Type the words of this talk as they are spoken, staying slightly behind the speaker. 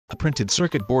A printed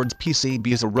circuit board's PCB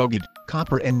is a rugged,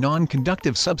 copper and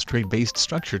non-conductive substrate-based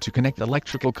structure to connect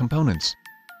electrical components.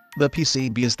 The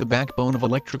PCB is the backbone of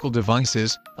electrical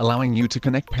devices, allowing you to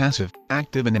connect passive,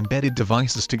 active and embedded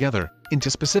devices together, into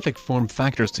specific form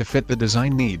factors to fit the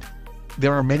design need.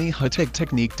 There are many high-tech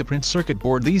techniques to print circuit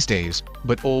board these days,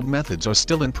 but old methods are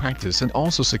still in practice and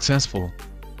also successful.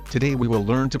 Today we will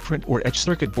learn to print or etch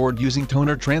circuit board using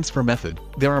toner transfer method.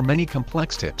 There are many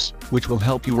complex tips, which will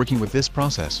help you working with this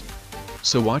process.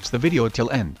 So watch the video till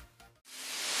end.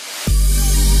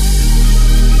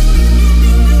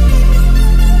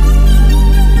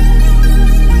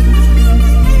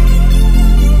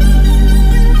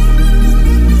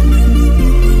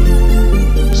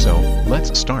 So,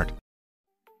 let's start.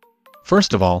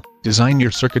 First of all, design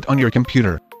your circuit on your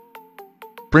computer.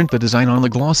 Print the design on the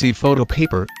glossy photo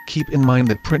paper. Keep in mind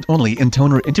that print only in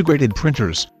toner integrated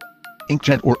printers.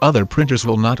 Inkjet or other printers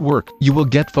will not work. You will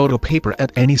get photo paper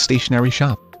at any stationery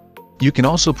shop. You can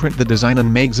also print the design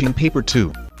on magazine paper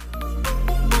too.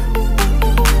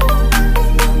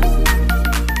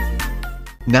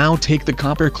 Now take the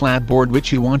copper clad board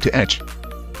which you want to etch.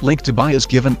 Link to buy is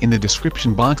given in the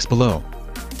description box below.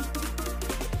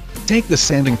 Take the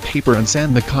sanding paper and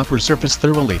sand the copper surface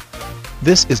thoroughly.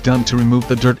 This is done to remove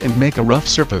the dirt and make a rough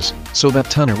surface, so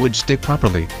that toner would stick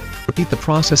properly. Repeat the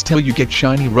process till you get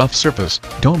shiny rough surface.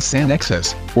 Don't sand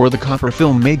excess, or the copper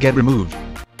film may get removed.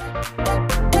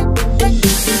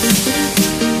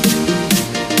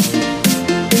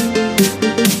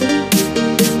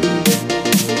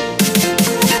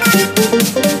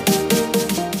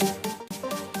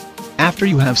 After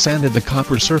you have sanded the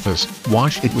copper surface,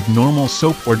 wash it with normal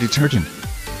soap or detergent.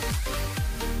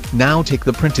 Now take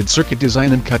the printed circuit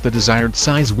design and cut the desired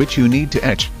size which you need to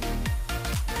etch.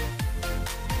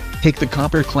 Take the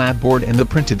copper clad board and the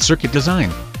printed circuit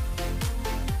design.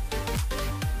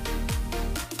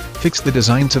 Fix the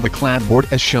design to the clad board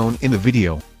as shown in the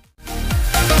video.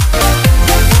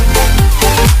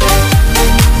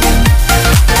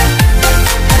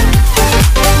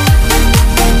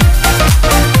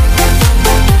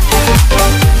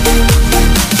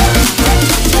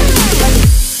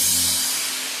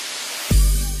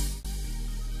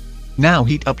 Now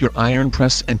heat up your iron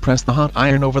press and press the hot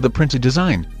iron over the printed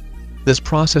design. This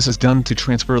process is done to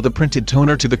transfer the printed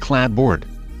toner to the clad board.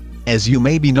 As you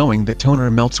may be knowing that toner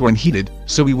melts when heated,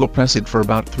 so we will press it for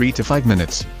about 3 to 5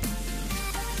 minutes.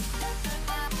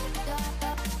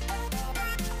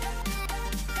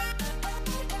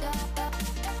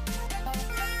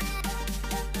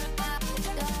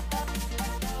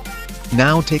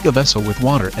 Now take a vessel with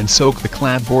water and soak the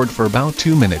clad board for about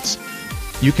 2 minutes.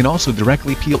 You can also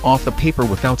directly peel off the paper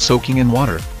without soaking in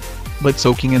water. But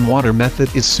soaking in water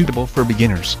method is suitable for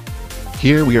beginners.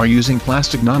 Here we are using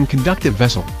plastic non-conductive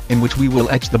vessel, in which we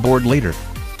will etch the board later.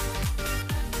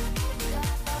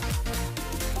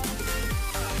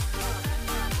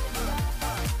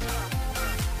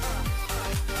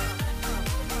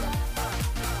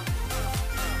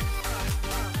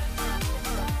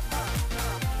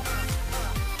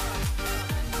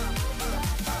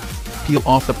 Peel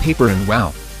off the paper and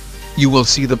wow! You will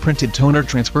see the printed toner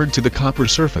transferred to the copper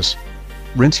surface.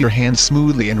 Rinse your hands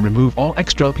smoothly and remove all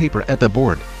extra paper at the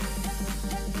board.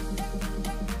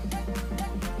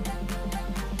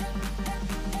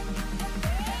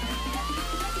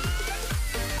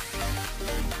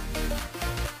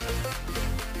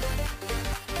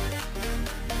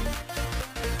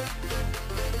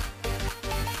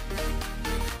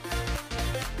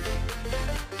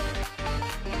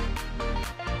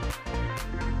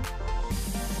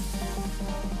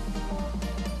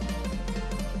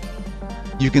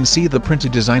 You can see the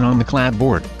printed design on the clad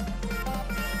board.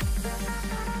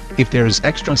 If there is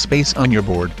extra space on your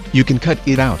board, you can cut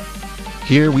it out.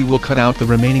 Here we will cut out the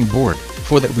remaining board,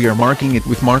 for that we are marking it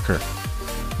with marker.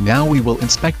 Now we will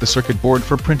inspect the circuit board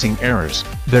for printing errors.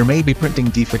 There may be printing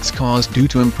defects caused due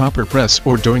to improper press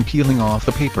or during peeling off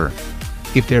the paper.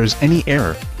 If there is any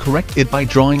error, correct it by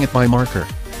drawing it by marker.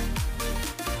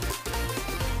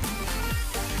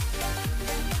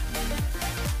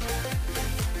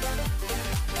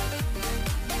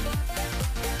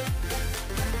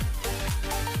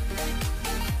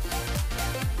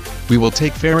 We will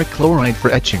take ferric chloride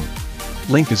for etching.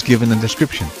 Link is given in the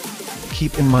description.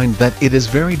 Keep in mind that it is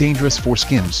very dangerous for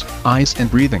skins, eyes and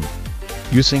breathing.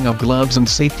 Using of gloves and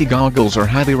safety goggles are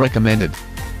highly recommended.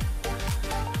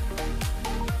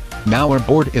 Now our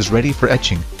board is ready for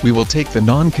etching. We will take the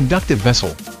non-conductive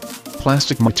vessel.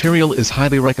 Plastic material is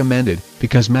highly recommended,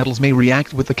 because metals may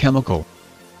react with the chemical.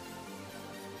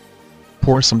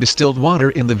 Pour some distilled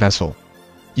water in the vessel.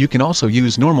 You can also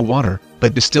use normal water,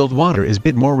 but distilled water is a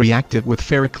bit more reactive with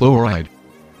ferric chloride.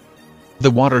 The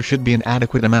water should be an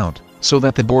adequate amount, so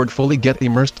that the board fully get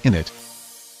immersed in it.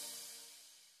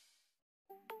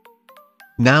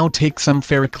 Now take some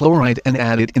ferric chloride and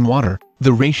add it in water.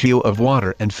 The ratio of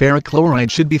water and ferric chloride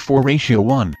should be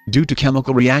 4:1. Due to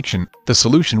chemical reaction, the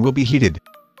solution will be heated.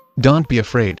 Don't be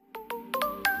afraid.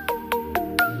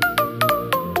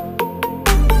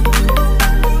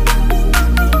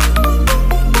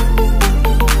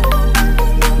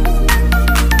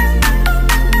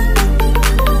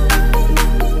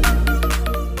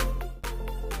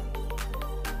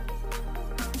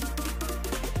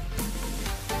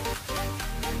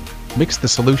 Mix the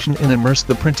solution and immerse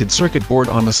the printed circuit board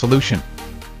on the solution.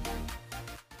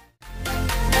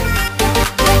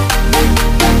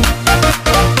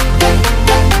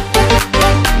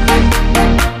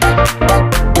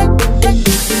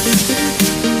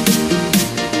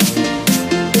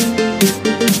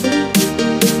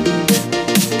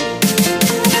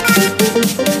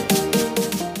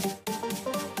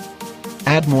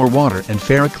 Add more water and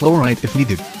ferric chloride if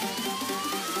needed.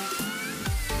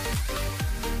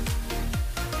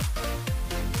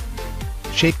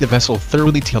 Shake the vessel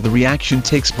thoroughly till the reaction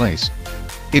takes place.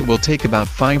 It will take about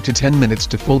 5 to 10 minutes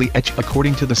to fully etch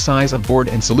according to the size of board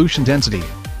and solution density.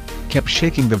 Keep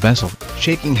shaking the vessel.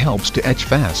 Shaking helps to etch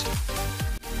fast.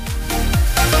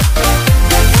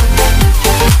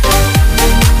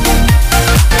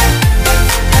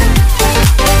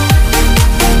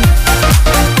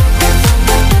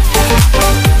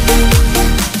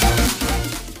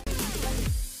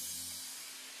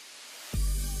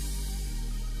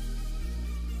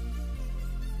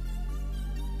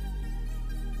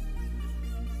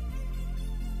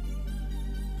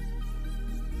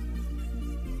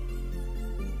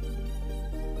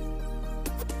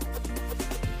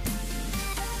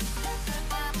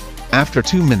 After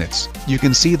 2 minutes, you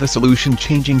can see the solution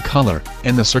changing color,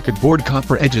 and the circuit board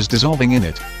copper edges dissolving in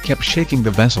it. Keep shaking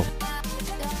the vessel.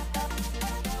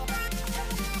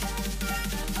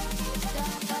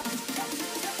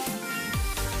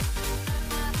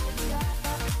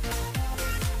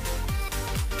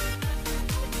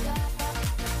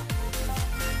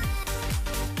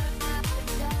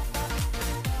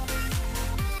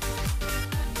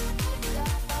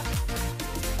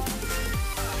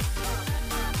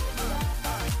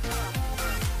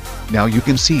 Now you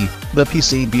can see, the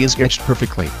PCB is etched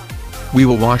perfectly. We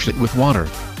will wash it with water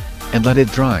and let it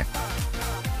dry.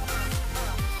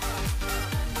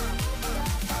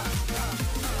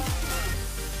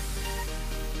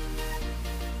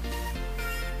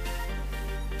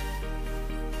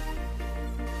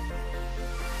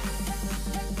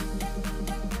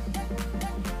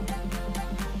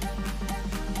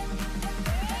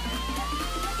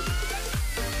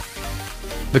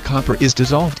 The copper is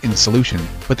dissolved in solution,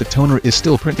 but the toner is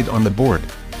still printed on the board.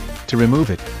 To remove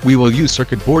it, we will use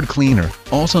circuit board cleaner,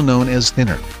 also known as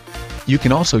thinner. You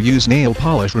can also use nail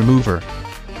polish remover.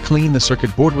 Clean the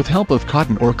circuit board with help of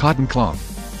cotton or cotton cloth.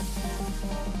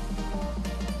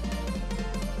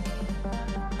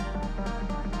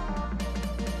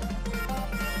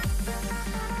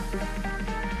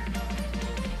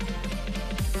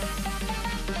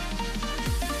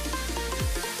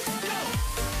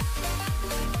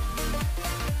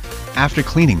 After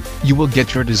cleaning, you will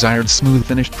get your desired smooth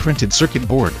finished printed circuit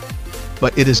board.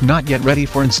 But it is not yet ready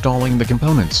for installing the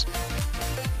components.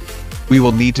 We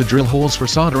will need to drill holes for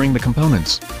soldering the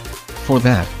components. For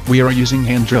that, we are using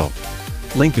hand drill.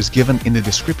 Link is given in the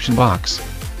description box.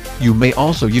 You may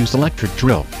also use electric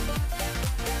drill.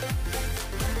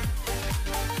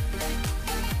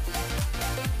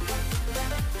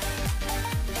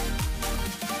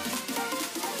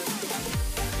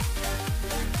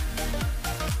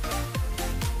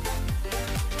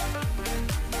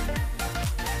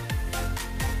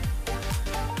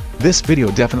 This video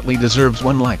definitely deserves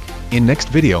 1 like. In next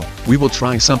video, we will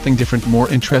try something different, more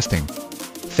interesting.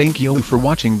 Thank you for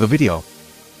watching the video.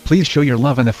 Please show your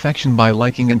love and affection by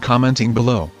liking and commenting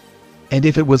below. And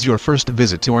if it was your first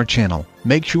visit to our channel,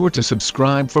 make sure to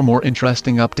subscribe for more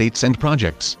interesting updates and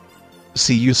projects.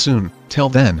 See you soon. Till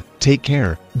then, take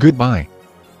care, goodbye.